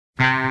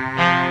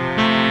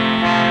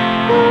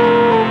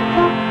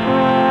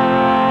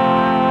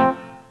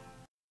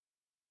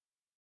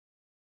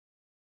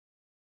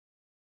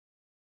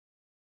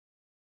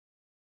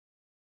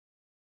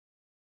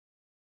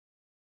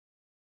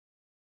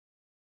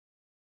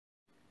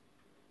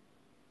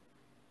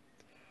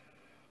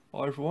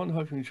Hi everyone,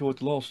 hope you enjoyed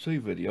the last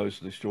two videos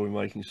of this jewellery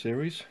making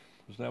series.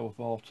 It's now with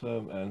half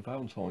term and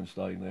Valentine's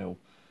Day now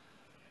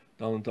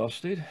done and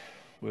dusted.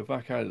 We're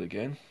back at it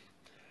again.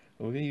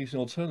 And we're going to use an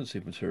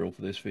alternative material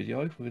for this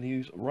video. We're going to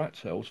use rat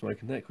tail to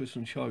make a necklace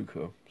and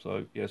choker.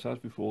 So yes, as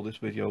before, this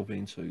video will be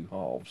in two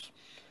halves.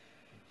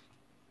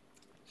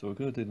 So we're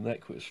going to do the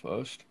necklace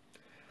first.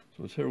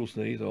 So materials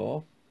needed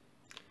are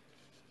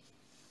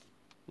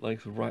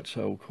length of rat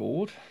tail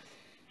cord,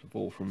 it's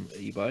bought from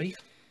eBay.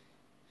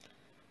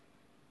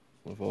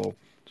 With our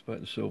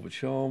Tibetan silver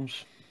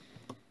charms,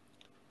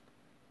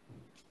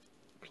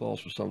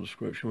 clasp of some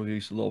description. We'll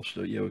use the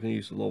lobster. Yeah, we're going to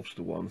use the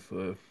lobster one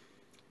for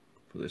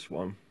this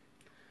one,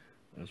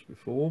 as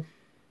before.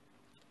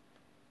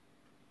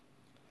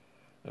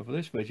 And for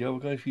this video,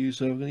 we're going to use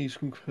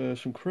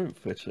some crimp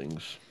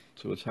fittings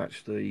to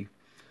attach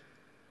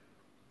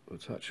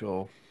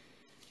our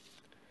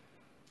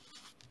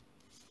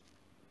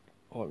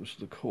items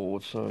to the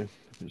cord. So you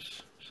can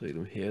see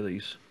them here.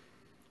 These.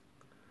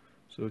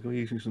 So we're going to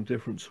be using some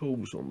different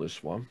tools on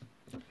this one,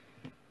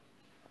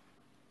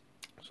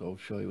 so I'll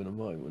show you in a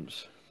moment.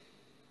 So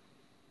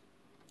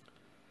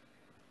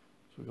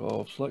we've got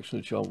our selection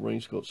of jump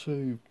rings. We've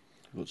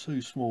got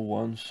two small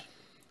ones,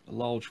 a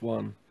large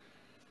one,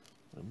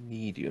 a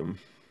medium.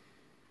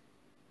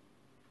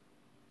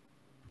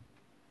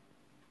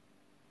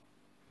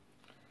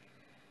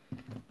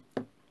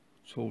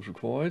 Tools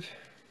required: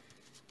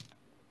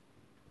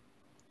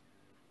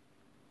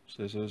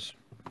 scissors,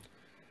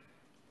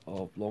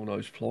 our long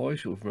nose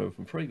pliers, you'll remember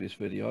from previous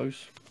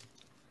videos,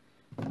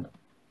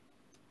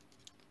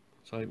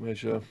 tape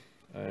measure,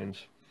 and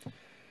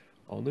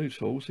our new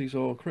tools. These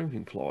are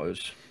crimping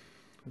pliers.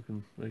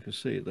 You can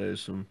see it.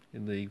 There's some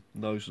in the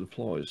nose of the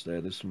pliers there.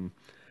 There's some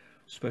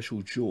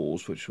special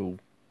jaws which will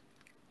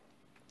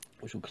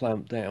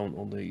clamp down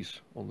on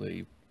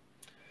the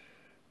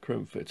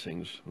crimp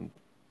fittings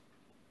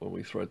when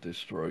we thread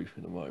this through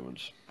in a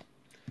moment.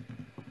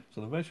 So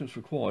the measurements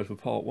required for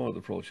part one of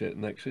the project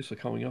Nexus are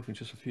coming up in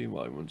just a few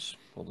moments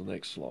on the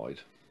next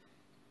slide.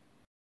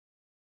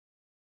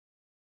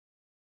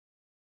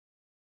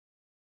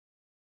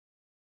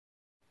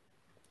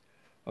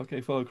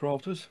 Okay, fellow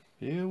crafters,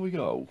 here we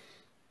go.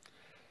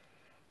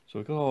 So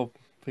we've got our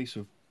piece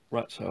of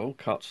rat tail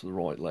cut to the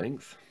right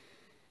length,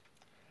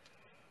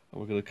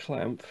 and we're going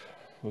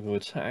to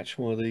attach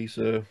one of these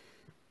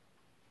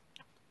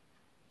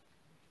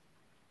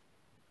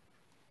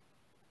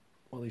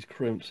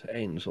crimped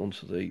ends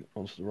onto the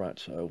rat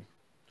tail.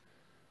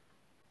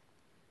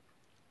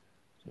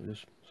 So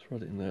just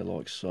thread it in there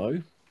like so.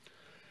 We'll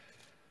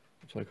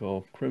take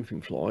our crimping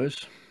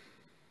pliers.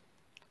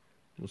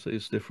 You'll see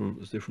there's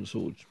different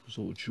sort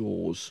of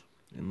jaws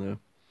in there.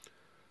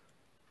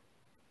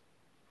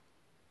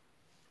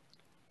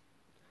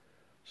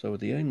 So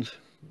with the end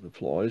of the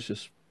pliers,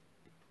 just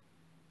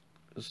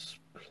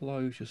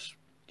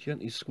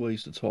gently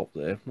squeeze the top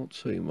there, not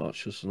too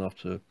much, just enough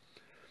to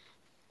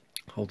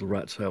hold the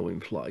rat tail in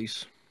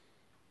place.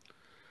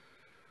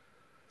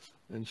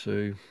 And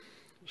to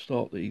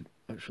start the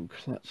actual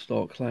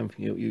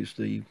clamping it,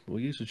 we'll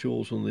use the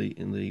jaws in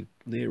the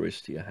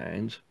nearest to your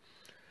hand,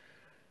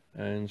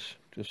 and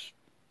just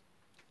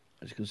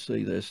as you can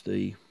see, there's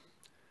the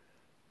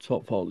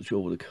top part of the jaw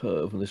with a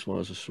curve, and this one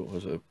has a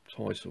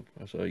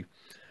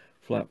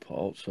flat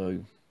part. So,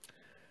 and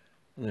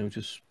then we'll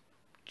just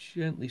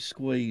gently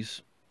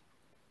squeeze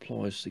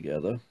pliers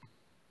together.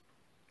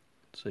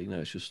 See, now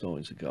it's just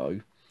starting to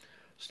go.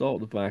 Start at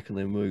the back and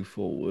then move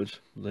forward,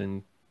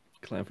 then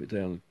clamp it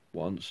down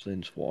once,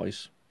 then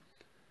twice,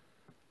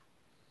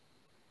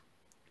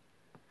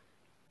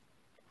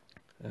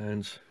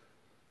 and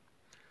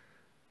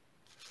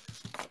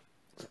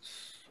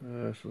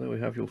so there we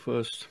have your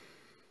first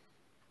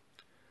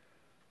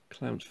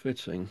clamped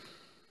fitting.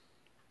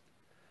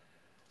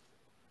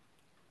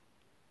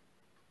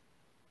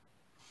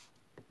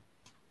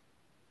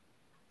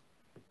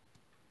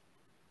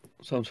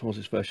 Sometimes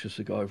it's best just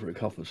to go over it a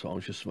couple of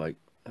times just to make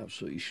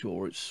absolutely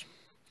sure it's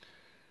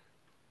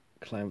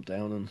clamped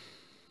down and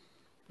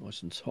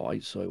nice and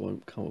tight so it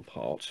won't come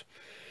apart.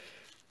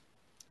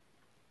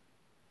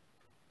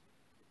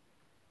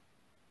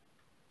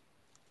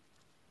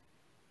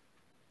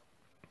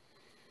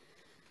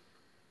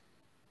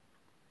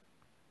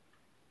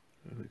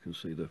 And you can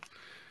see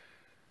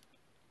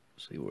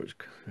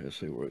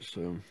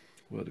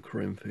where the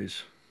crimp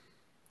is.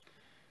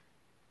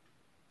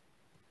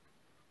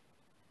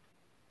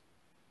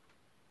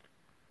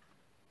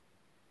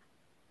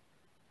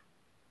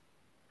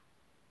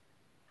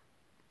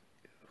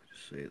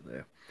 See it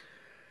there.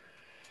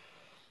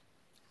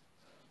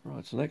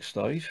 Right, so next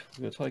stage,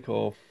 we're going to take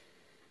our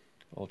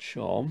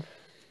charm.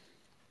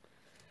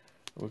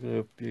 We're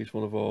going to use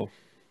we'll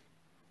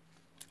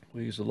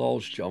use a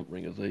large jump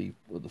ring of the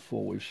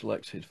four we've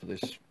selected for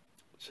this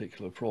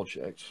particular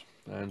project.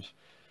 And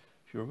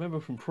if you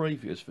remember from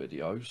previous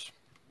videos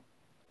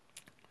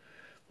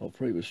or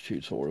previous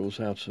tutorials,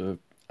 how to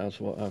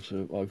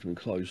open and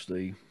close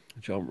the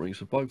jump rings,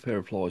 so both pair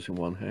of pliers in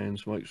one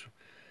hand, makes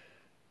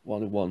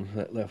one in one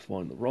left,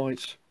 one in the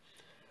right,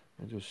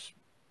 and just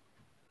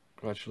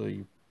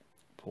gradually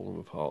pull them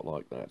apart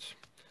like that.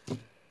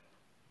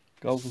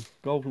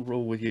 Golden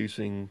rule with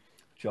using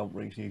jump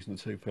rings, using the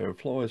 2 pair of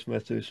pliers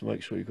method, to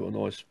make sure you've got a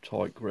nice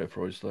tight grip,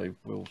 or as it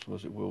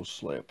will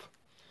slip.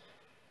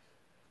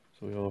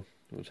 So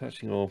we're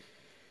attaching our,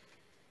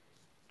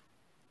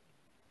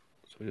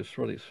 so we just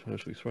thread it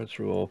as we thread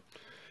through our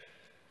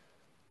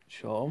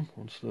charm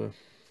onto the,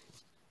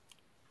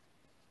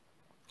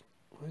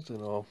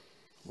 within our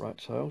rat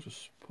tail.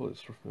 Just pull it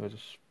through,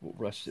 just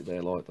rest it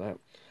there like that.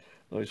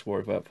 No need to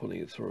worry about putting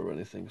it through or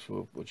anything,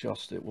 so we'll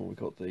adjust it when we've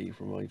got the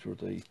remainder of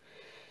the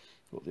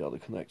other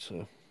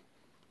connector,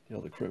 the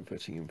other crimp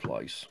fitting in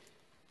place.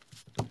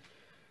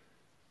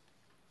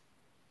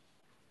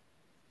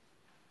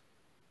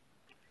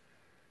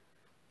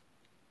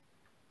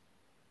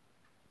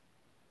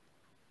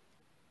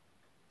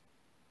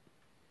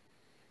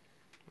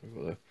 We've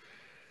got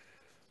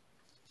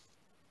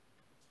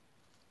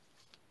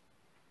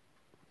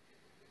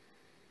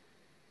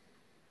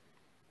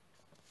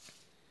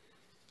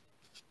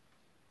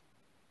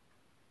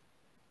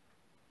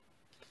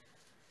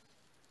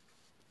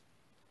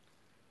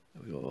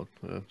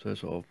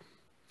there's our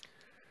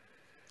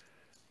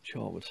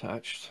charm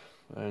attached,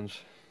 and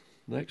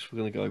next we're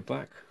going to go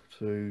back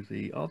to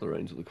the other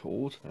end of the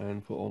cord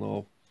and put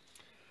on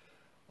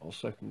our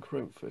second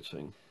crimp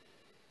fitting.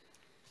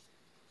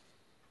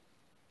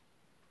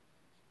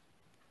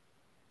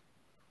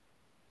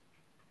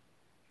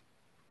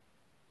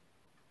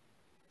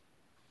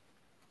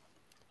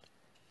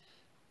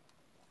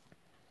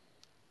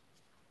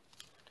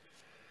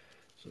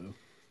 So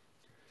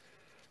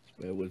just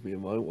bear with me a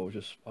moment. I'll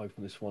just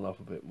open this one up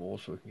a bit more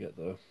so we can get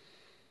the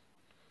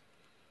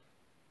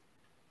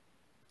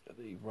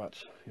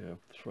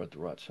thread the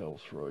rat tail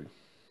through.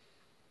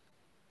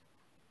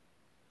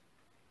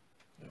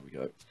 There we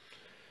go.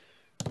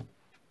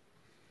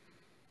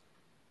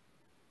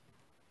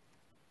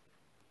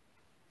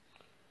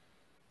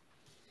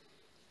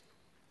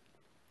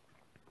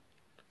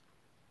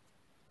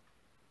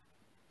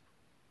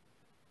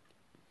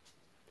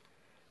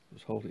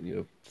 Just holding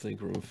your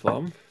finger and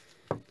thumb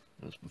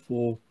as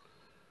before,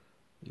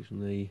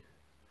 using the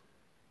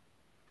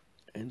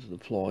ends of the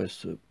pliers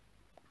to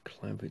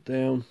clamp it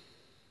down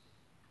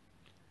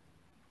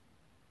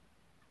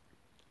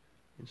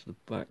into the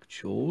back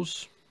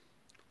jaws,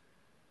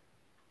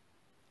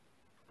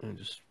 and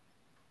just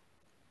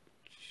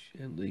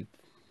gently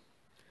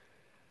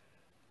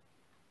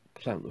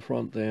clamp the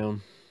front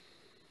down,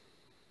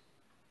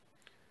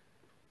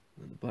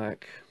 and the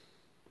back,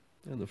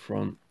 and the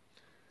front,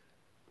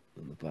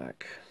 and the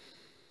back.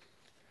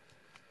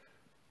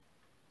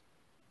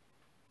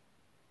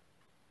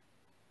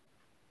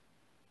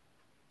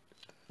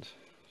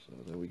 So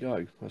there we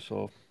go, that's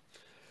our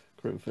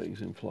crimp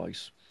fittings in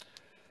place.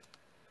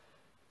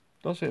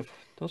 Does take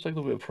a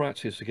little bit of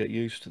practice to get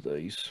used to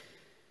these,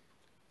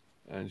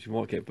 and you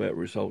might get better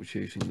results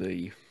using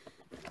the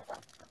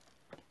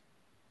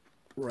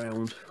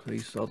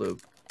these other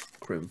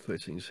crimp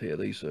fittings here.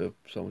 These are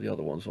some of the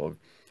other ones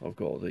I've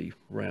got, the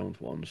round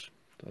ones.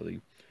 So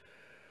the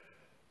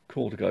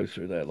cord to go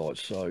through there like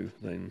so,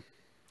 then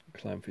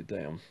clamp it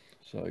down.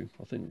 So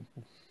I think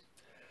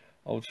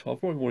I'm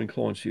probably more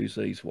inclined to use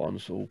these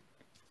ones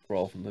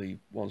rather than the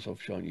ones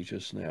I've shown you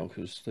just now,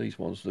 because these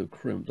ones, the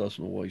crimp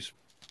doesn't always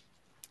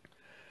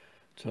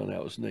turn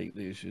out as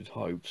neatly as you'd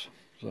hoped.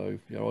 So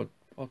yeah,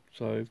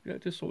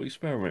 just sort of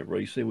experiment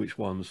really, see which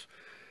ones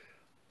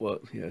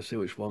work. See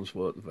which ones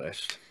work the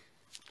best.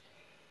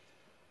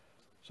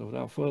 So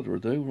without further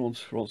ado, we're on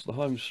to the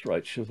home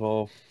stretch of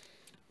our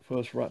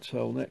first rat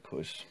tail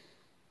necklace.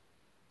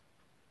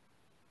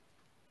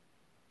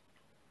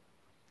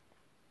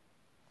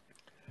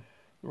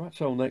 The rat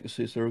tail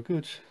necklaces, they're a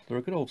good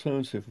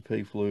alternative for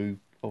people who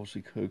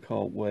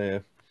can't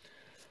wear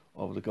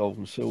either the gold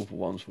and silver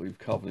ones we've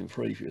covered in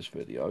previous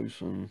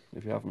videos. And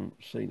if you haven't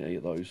seen any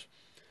of those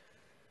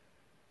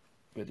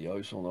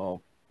videos on our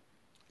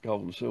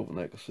gold and silver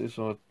necklaces,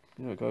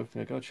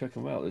 go check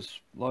them out. There's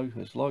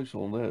loads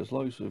on there. There's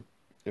loads of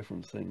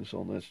different things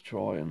on there to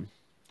try, and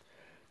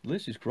the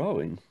list is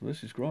growing.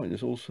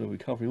 There's also, we're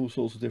covering all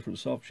sorts of different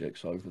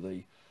subjects over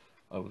the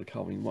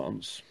coming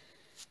months.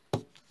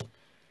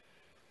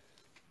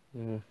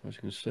 As you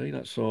can see,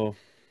 that's our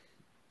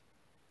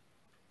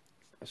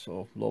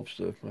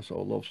lobster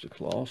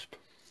clasp.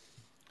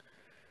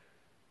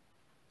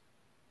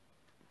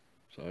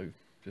 So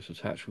just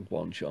attach with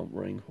one jump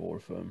ring, or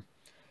if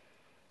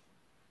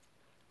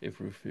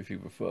you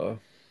prefer,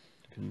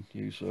 you can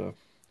use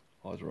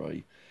either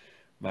a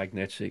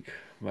magnetic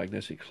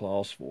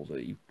clasp or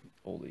the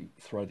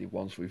threaded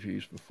ones we've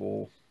used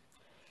before.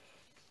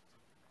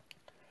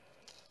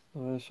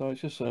 So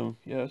it's just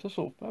just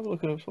sort of have a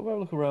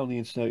look around the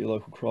internet, your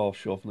local craft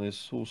shop, and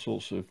there's all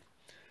sorts of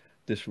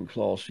different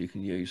clasps you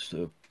can use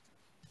to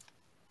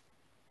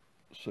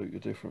suit your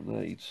different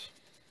needs.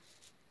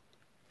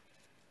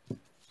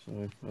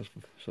 So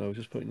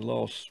just putting the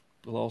last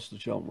of the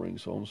jump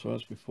rings on. So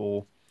as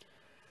before,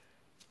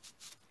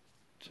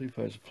 2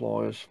 pairs of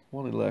pliers,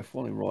 one in left,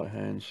 one in right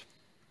hand,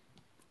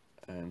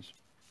 and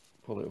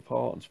pull it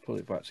apart and to put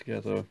it back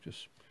together,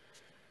 just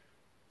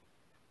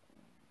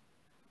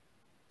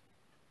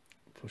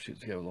push it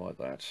together like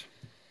that.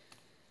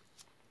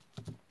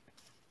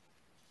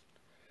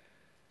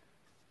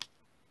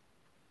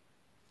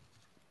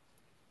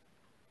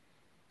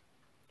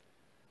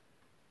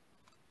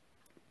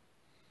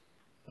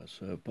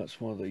 That's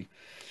one of the,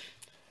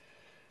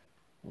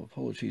 well,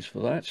 apologies for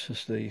that,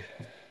 as the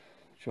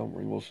jump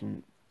ring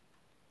wasn't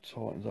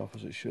tightened up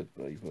as it should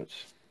be, but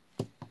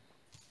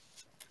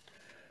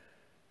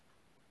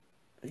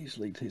it's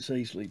easily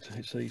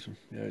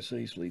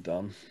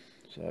done,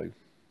 so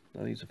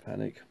no need to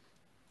panic.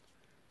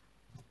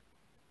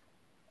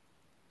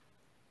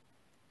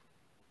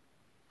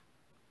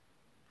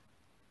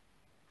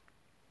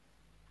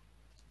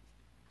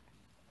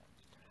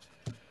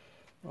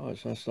 Right,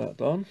 so that's that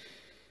done.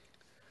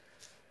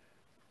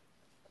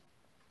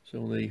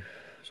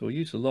 So I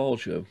use a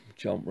larger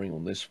jump ring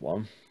on this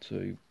one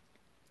to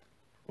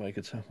make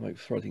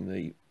threading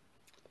the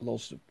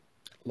lobster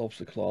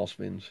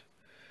clasp in,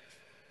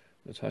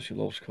 attaching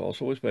lobster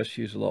clasp. Always best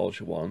to use a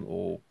larger one,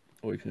 or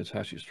you can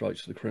attach it straight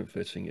to the crimp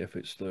fitting if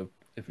it's the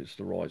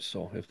right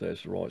size, if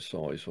there's the right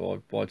size.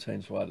 So I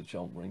tend to add a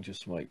jump ring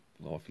just to make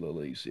life a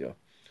little easier.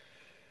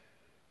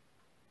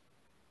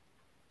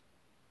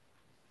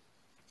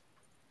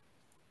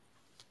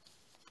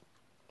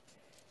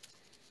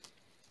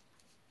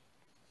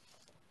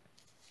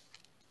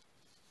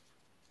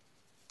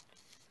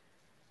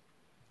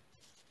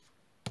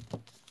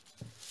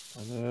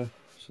 And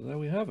so there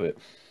we have it.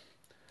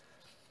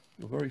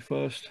 The very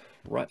first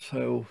rat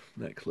tail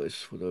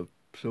necklace with a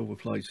silver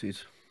plated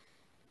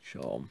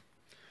charm.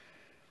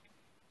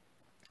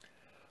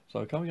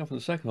 So coming up in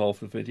the second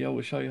half of the video,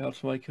 we'll show you how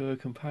to make a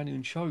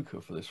companion choker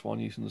for this one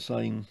using the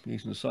same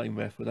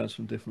method and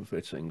some different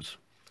fittings.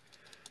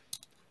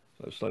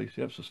 So stay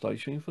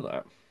tuned for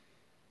that.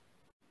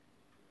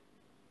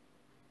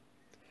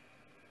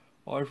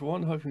 Hi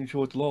everyone, hope you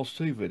enjoyed the last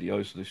two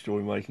videos of this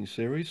jewellery making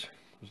series.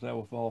 It's now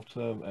with half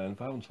term and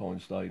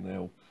Valentine's Day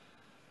now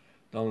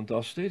done and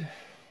dusted.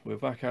 We're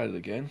back at it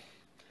again.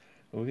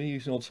 And we're going to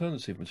use an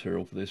alternative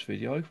material for this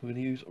video. We're going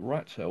to use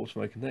rat tail to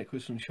make a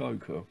necklace and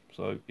choker.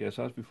 So yes,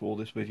 as before,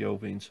 this video will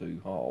be in two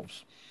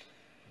halves.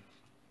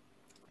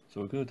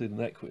 So we're going to do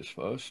the necklace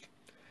first.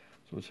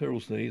 So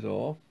materials needed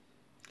are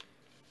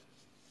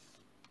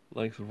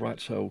length of rat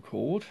tail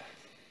cord,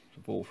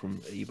 it's bought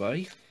from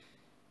eBay.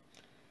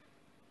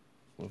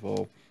 One of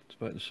our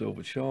Tibetan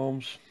silver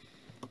charms.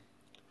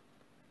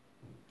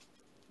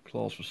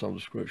 Clasp for some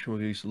description.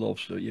 We'll use the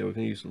lobster. Yeah, we're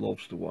going to use the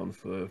lobster one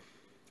for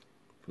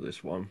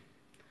this one,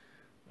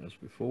 as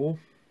before.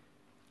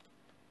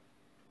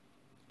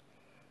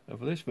 And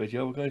for this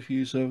video, we're going to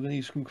use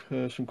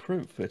some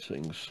crimp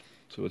fittings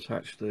to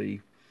attach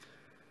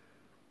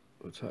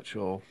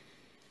our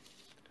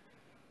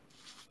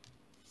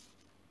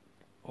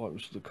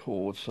items to the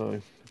cord. So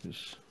you can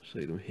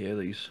see them here.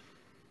 These.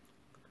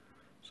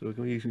 So we're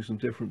going to be using some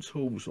different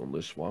tools on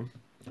this one.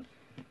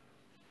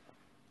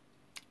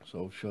 So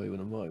I'll show you in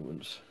a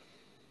moment. So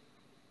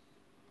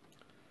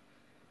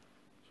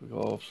we've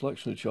got our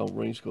selection of jump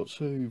rings. We've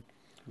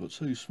got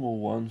two small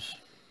ones,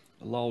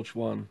 a large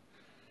one,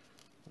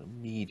 a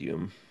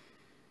medium.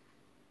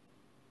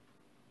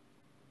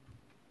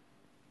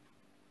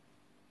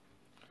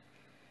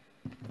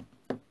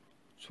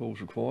 Tools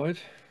required: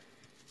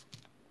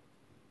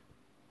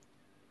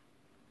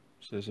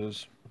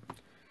 scissors,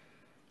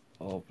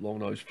 our long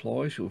nose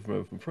pliers you'll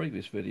remember from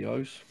previous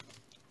videos,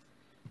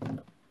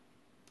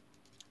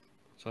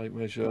 tape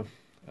measure,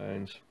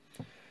 and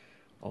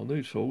our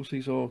new tools.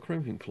 These are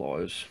crimping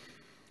pliers.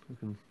 You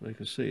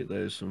can see it.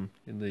 There's some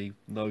in the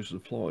nose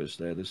of the pliers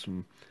there. There's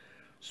some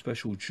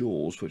special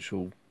jaws which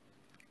will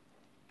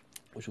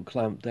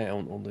clamp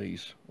down on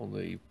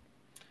the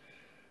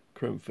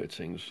crimp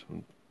fittings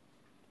when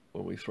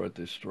we thread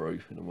this through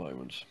in a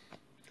moment.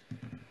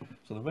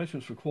 So the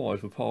measurements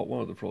required for part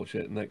one of the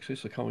project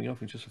Nexus are coming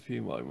up in just a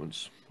few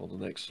moments on the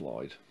next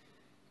slide.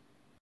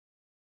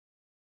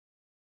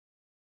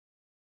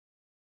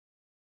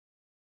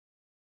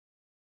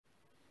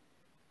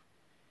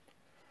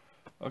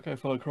 Okay,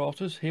 fellow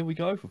crafters, here we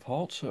go for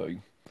part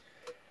two.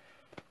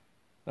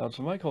 Now,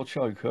 to make our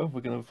choker, we're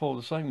going to follow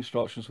the same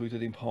instructions we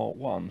did in part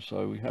one.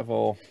 So we have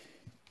our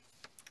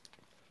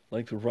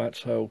length of rat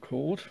tail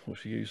cord,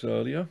 which we used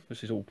earlier.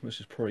 This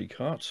is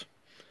pre-cut.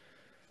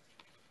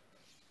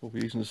 We'll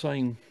be using the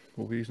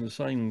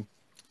same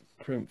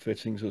crimp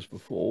fittings as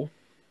before.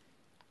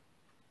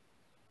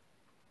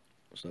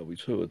 So there'll be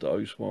two of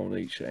those, one on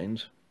each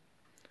end.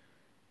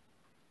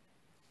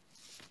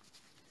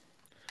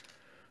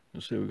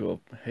 You'll see we've got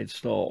a head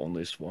start on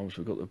this one, so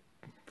we've got the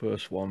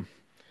first one.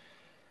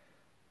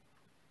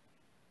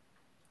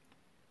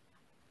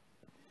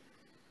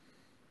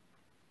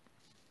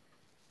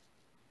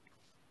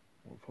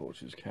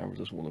 Apologies, the camera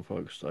doesn't want to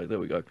focus today. There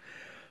we go.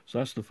 So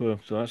that's the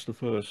first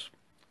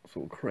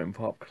sort of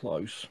crimp up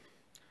close. So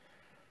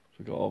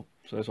we've got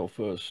there's our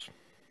first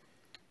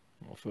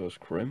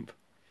crimp.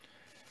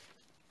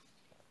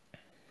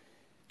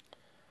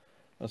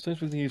 And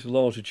since we can use a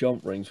larger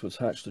jump ring to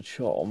attach the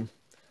charm,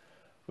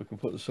 we can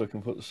put the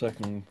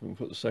second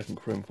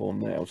crimp on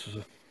now.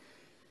 So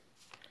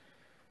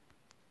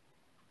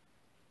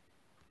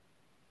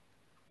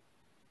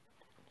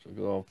we've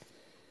got our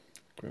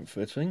crimp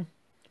fitting.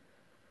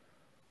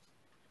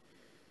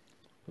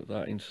 Put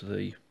that into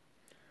the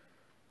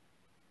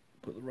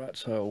rat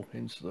tail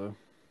into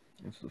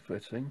the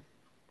fitting.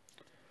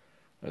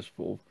 As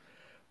for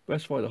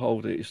best way to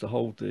hold it is to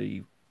hold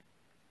the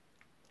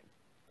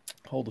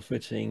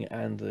fitting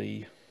and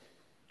the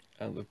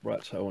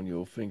rat tail on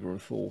your finger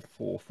and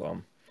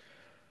thumb.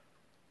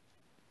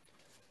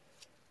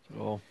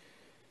 So our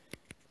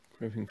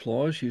crimping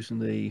pliers,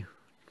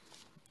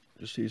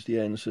 just use the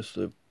ends just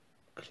to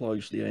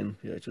close the end.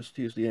 Yeah, just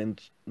use the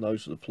end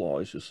nose of the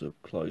pliers just to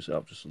close it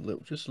up just a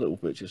little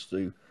bit, just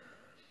to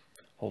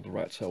hold the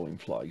rat tail in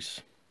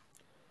place.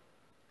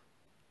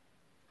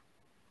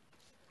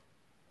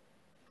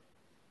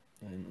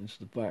 And into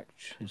the back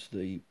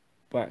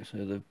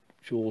to the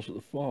jaws at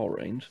the far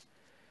end.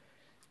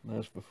 And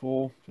as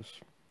before,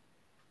 just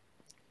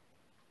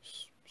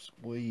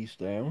squeeze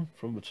down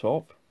from the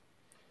top,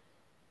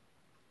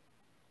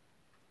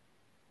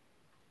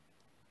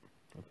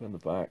 up in the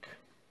back,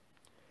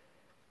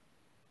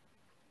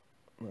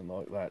 and then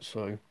like that.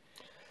 So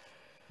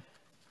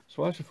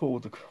as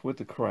before with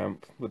the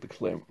crimp,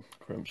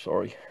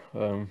 sorry.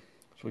 So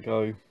we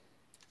go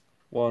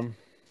 1,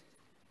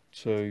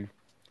 2,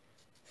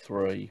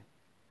 3,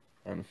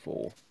 and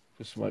 4.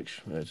 Just to make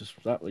sure,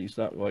 just that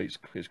way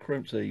it's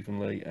crimped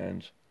evenly,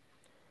 and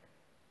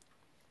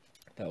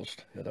that'll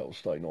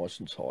stay nice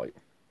and tight.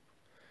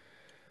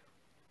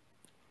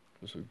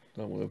 Because we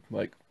don't want to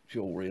make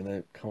jewellery and then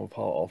it come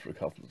apart after a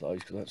couple of days,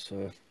 because that's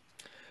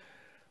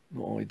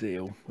not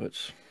ideal.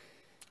 But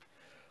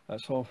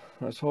that's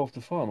half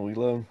the fun. We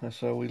learn. That's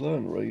how we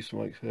learn, really,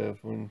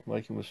 when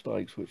making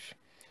mistakes, which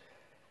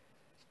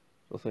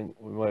I think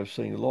we may have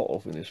seen a lot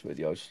of in this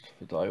video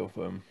today. Of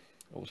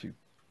obviously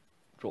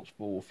dropped the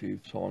ball a few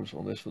times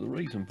on this, for the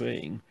reason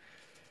being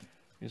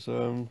is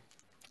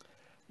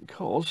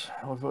because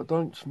I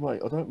don't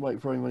make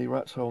very many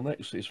rat tail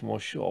necklaces for my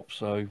shop.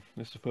 So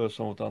this is the first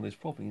time I've done this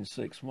probably in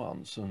 6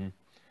 months. And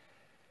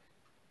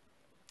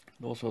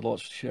also I'd like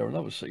to share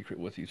another secret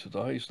with you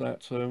today, is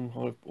that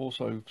I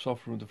also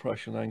suffer from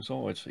depression and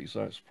anxiety.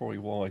 So that's probably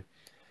why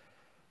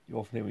you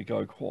often hear me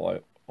go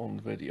quiet on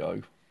the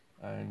video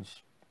and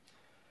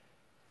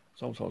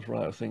sometimes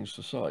run out of things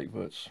to say.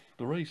 But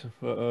the reason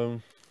for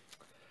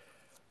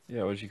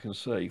yeah, as you can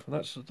see,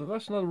 that's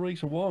another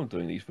reason why I'm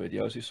doing these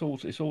videos. It's all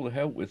to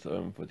help with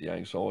the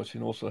anxiety,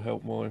 and also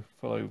help my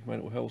fellow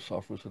mental health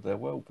sufferers with their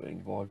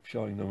well-being by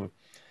showing them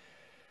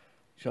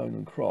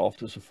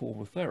craft as a form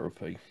of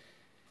therapy.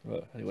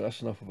 But anyway,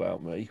 that's enough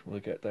about me.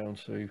 We'll get down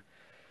to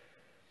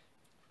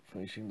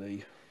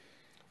finishing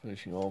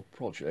our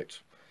project.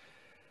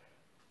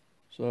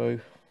 So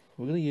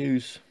we're going to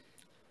use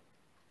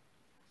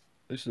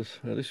this is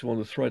one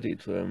of the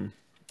threaded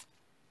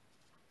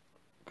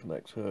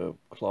connector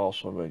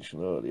clasp I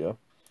mentioned earlier.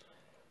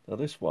 Now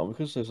this one,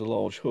 because there's a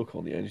large hook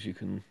on the ends, you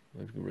can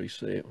really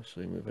see it. Let's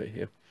see a bit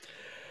here.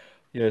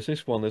 Yes,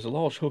 this one, there's a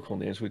large hook on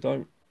the ends. We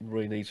don't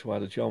really need to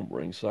add a jump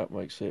ring, so that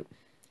makes it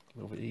a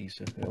little bit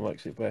easier. It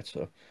makes it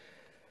better.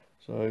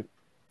 So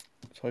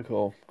take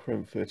our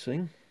crimp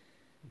fitting,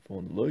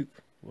 find the loop.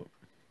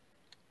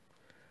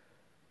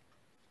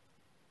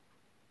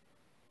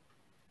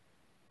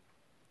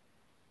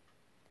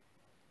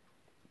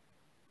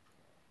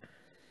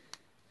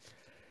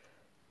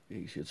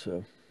 Easier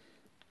to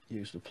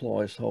use the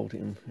pliers to hold it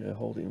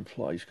in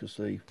place, because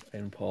the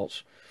end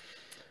parts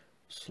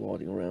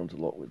sliding around a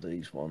lot with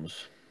these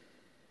ones.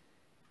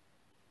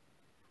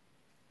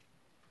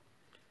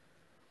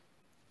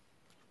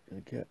 So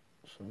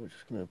we're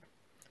just going to,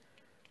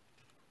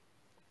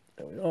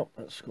 there we are,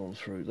 that's gone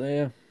through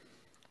there.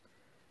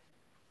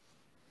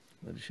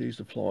 Then just use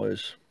the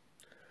pliers,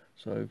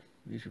 so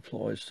use your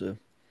pliers to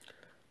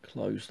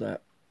close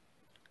that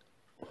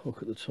hook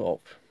at the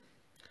top.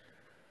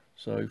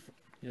 So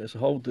yeah, so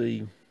hold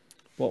the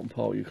bottom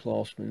part of your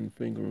clasping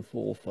finger and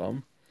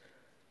forethumb,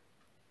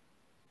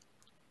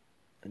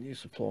 and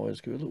use the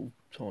pliers, give it a little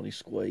tiny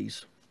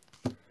squeeze,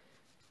 and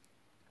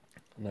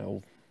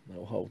that'll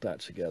hold that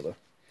together.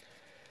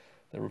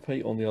 Then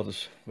repeat on the other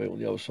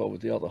side with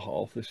the other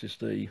half. This is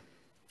the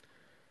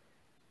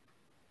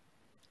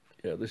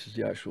thread. This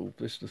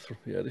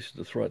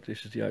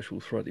is the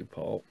actual threaded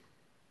part.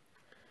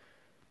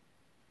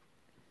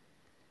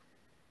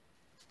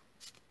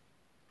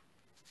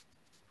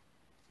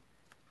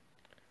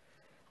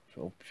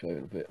 So I'll show you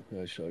in a bit.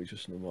 I'll show you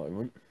just in a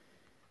moment.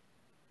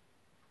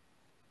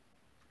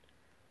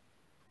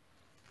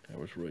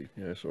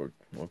 Sorry,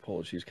 my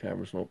apologies.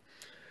 Camera's not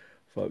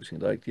focusing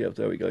today. Yeah,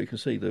 there we go. You can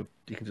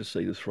just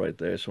see the thread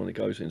there. So when it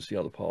goes into the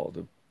other part of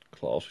the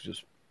clasp, we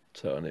just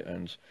turn it,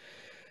 and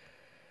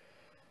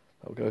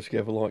that'll go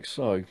together like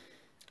so.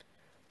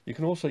 You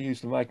can also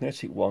use the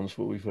magnetic ones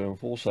that we've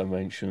also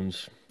mentioned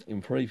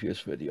in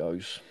previous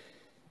videos.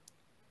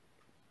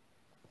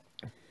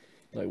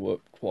 they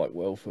work quite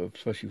well for,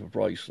 especially for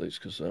bracelets,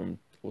 because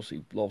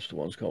obviously lobster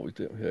ones can't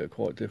be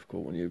quite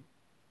difficult when you've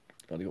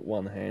only got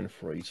one hand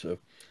free to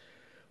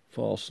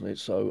fasten it.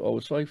 So I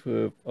would say if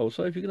you're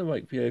going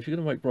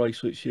to make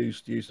bracelets,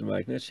 use the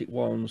magnetic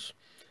ones.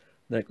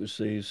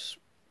 Necklaces,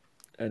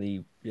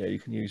 you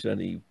can use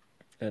any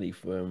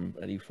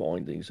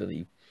findings,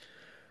 any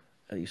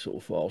sort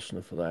of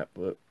fastener for that.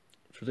 But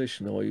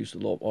traditionally, I use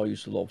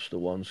the lobster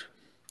ones,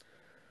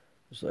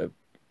 because they're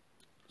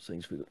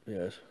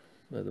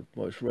the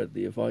most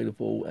readily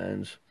available,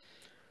 and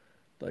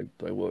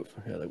they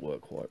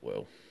work quite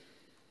well.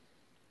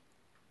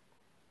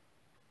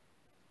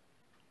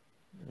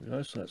 There we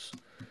go. So that's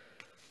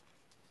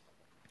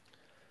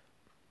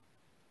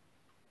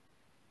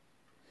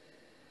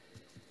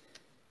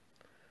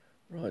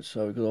right.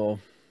 So we've got our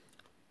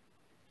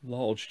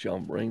large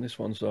jump ring. This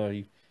one's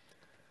I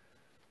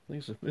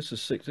think this is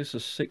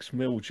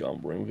 6mm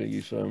jump ring. We're going to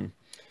use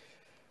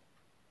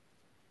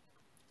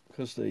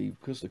because the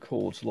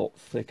cord's a lot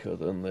thicker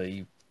than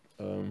the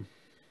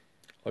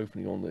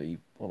opening on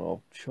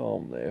our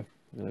charm there.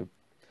 We're going to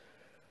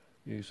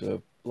use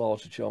a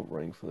larger jump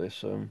ring for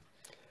this. You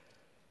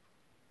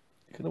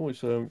can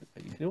always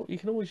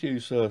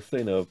use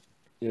thinner.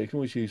 Yeah, you can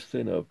always use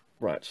thinner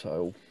rat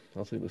tail.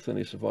 I think the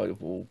thinnest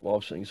available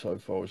I've seen so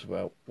far is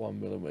about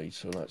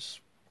 1mm, and that's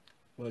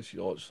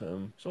basically like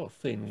sort of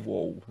thin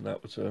wool, and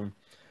that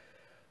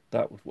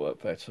would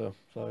work better.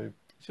 So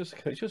it's just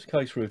a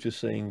case of just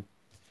seeing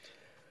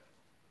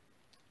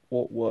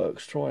what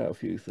works. Try out a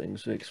few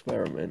things,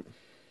 experiment.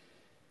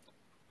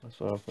 That's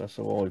how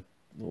I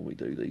normally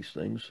do these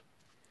things.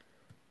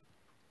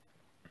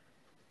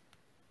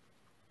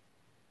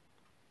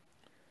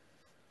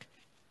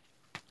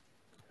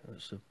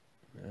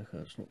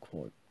 That's not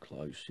quite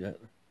close yet.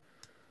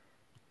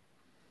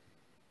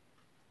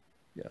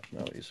 Yeah,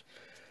 now it is.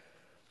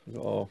 We've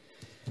got our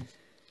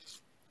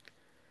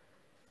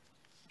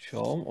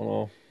charm on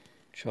our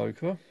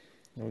choker.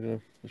 Now we're going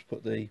to just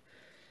put the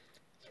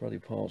thready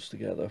parts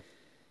together.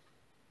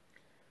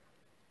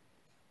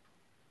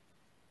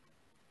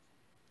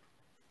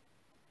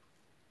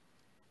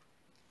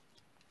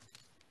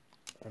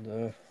 And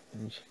there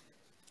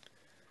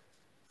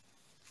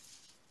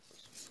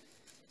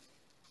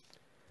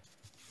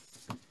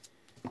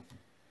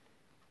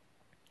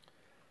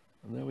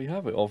we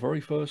have it, your very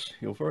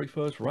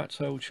first rat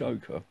tail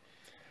choker.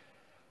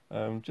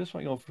 Just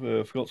something I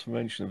forgot to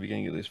mention at the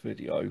beginning of this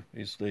video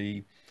is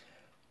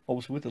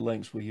obviously with the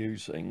lengths we're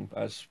using,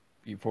 as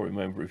you probably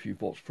remember if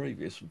you've watched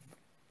previous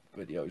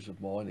videos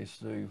of mine, is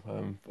to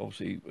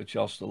obviously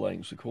adjust the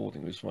lengths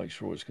accordingly to make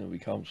sure it's going to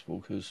be comfortable,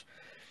 because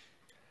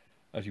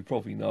as you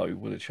probably know,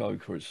 with a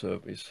choker it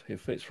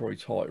fits very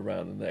tight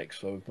around the neck,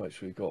 so make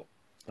sure you've got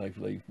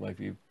maybe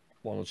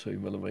 1 or 2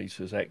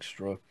 millimeters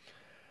extra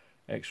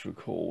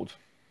cord,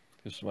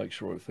 just to make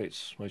sure it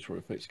fits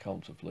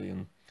comfortably.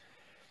 And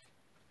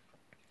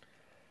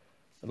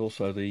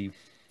also the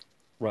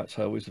rat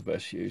tail is the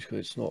best use because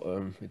it's not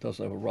it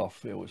doesn't have a rough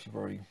feel. It's a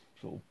very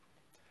sort of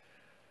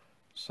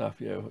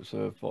sappy, it's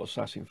a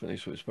satin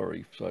finish, so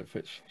it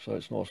fits, so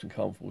it's nice and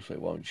comfortable, so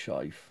it won't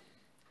chafe.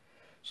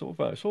 It's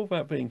all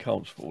about being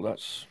comfortable.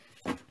 That's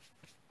the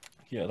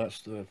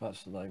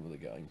name of the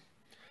game.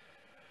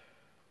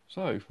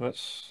 So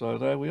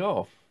there we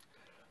are.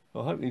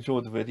 I hope you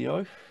enjoyed the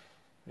video.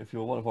 If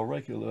you're one of our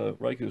regular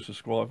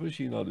subscribers,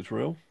 you know the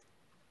drill.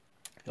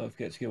 Don't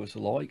forget to give us a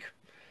like.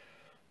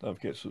 Don't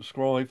forget to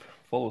subscribe.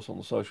 Follow us on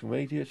the social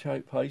media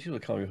pages that are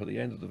coming up at the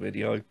end of the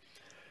video.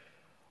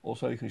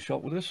 Also, you can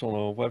shop with us on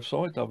our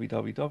website,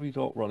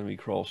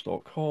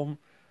 www.runnymedecrafts.com,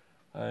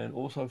 and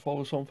also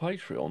follow us on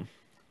Patreon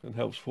and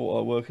help support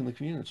our work in the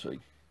community.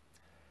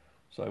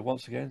 So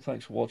once again,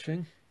 thanks for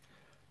watching,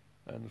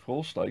 and of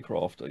course, stay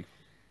crafty.